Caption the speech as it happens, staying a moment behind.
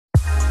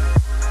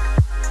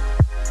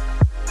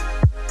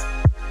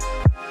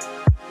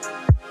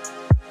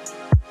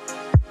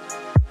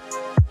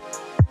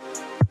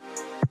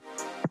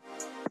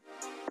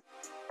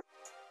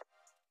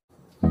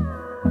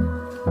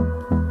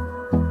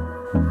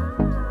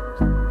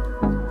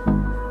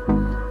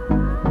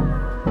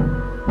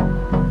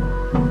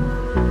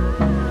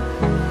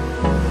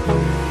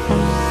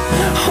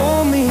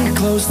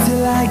close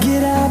till I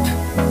get up.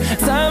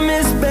 Time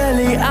is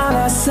barely on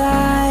our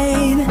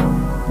side.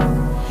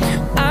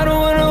 I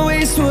don't wanna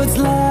waste what's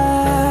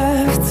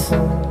left.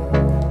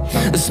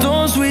 The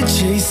storms we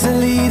chase are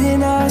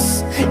leading us,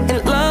 and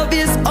love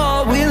is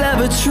all we'll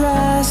ever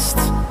trust.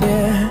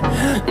 Yeah,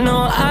 no,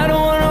 I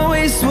don't wanna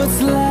waste what's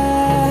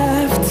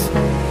left.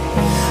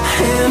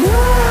 And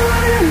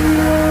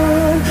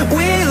on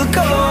we'll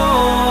go,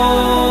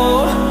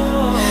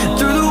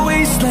 through the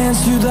wastelands,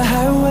 through the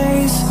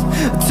highways,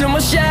 till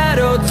my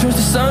shadow turns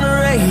to sun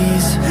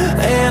rays.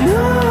 And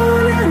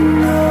on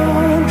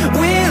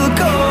we'll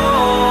go,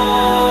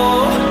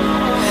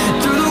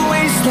 through the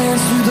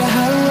wastelands, through the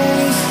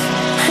highways,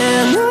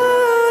 and on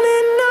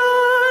we'll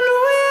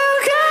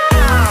go.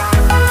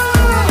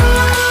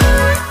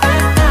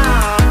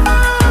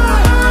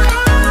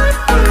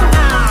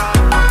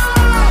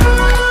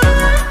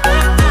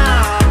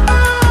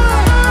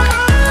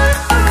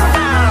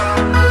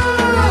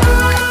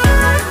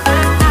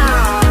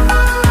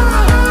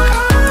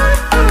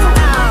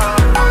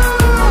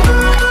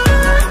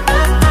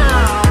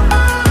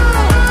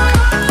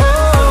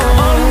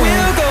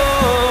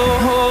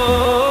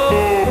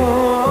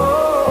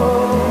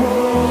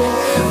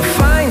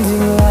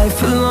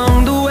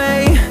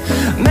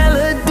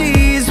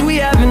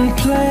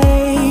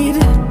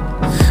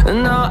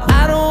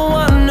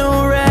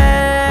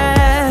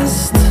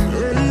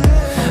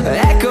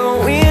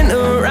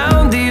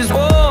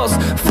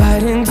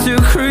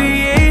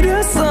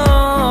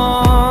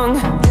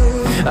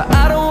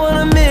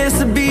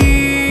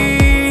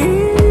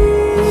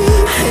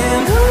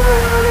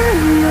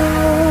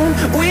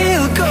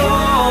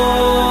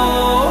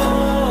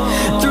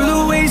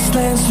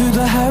 Through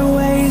the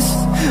highways,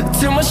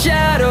 till my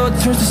shadow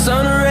turns to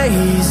sun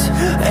rays.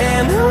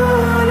 And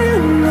on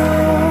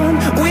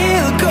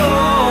we'll go,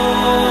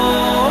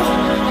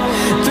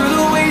 through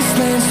the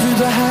wastelands, through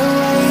the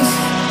highways,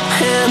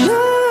 and on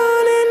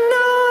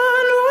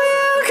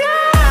we'll go.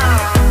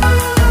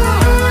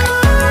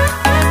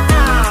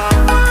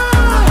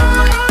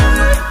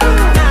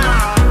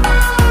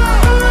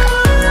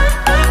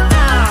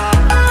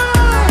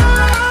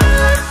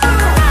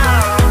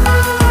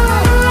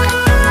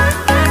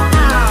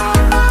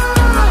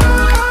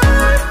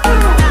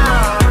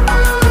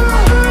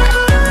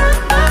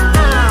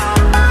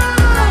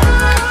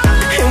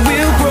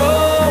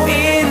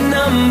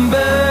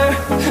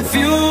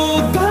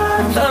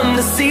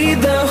 See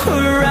the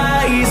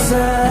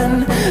horizon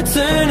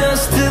turn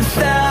us to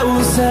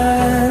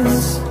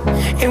thousands,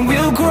 and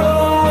we'll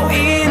grow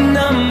in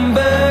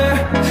number,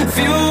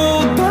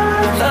 fueled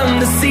by them.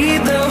 To see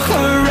the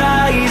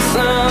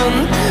horizon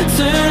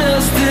turn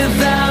us to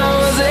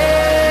thousands,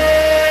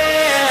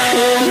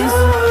 and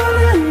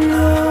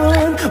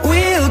on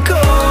we'll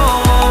go,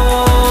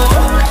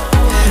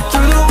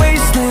 through the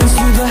wastelands,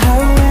 through the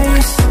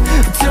highways,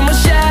 till my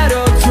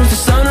shadow turns to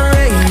sun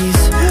rays.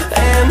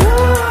 And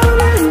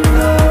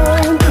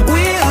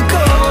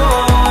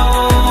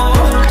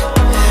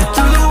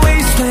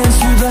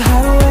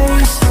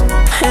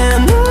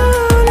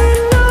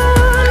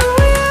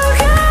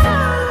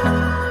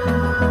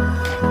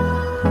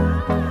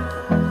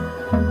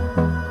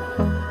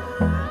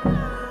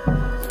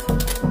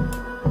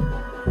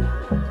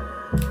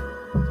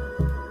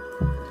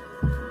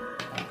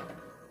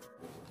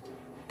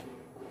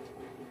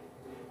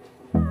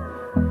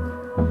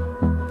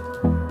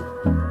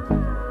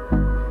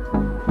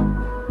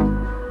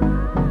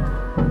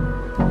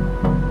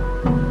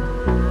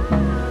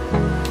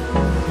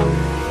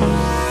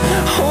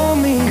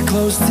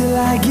close till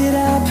I get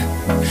up.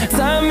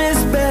 Time is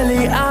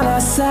barely on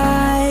our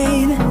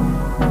side.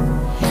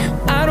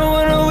 I don't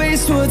wanna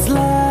waste what's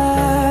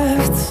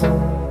left.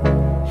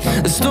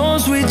 The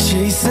storms we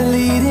chase are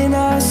leading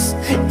us,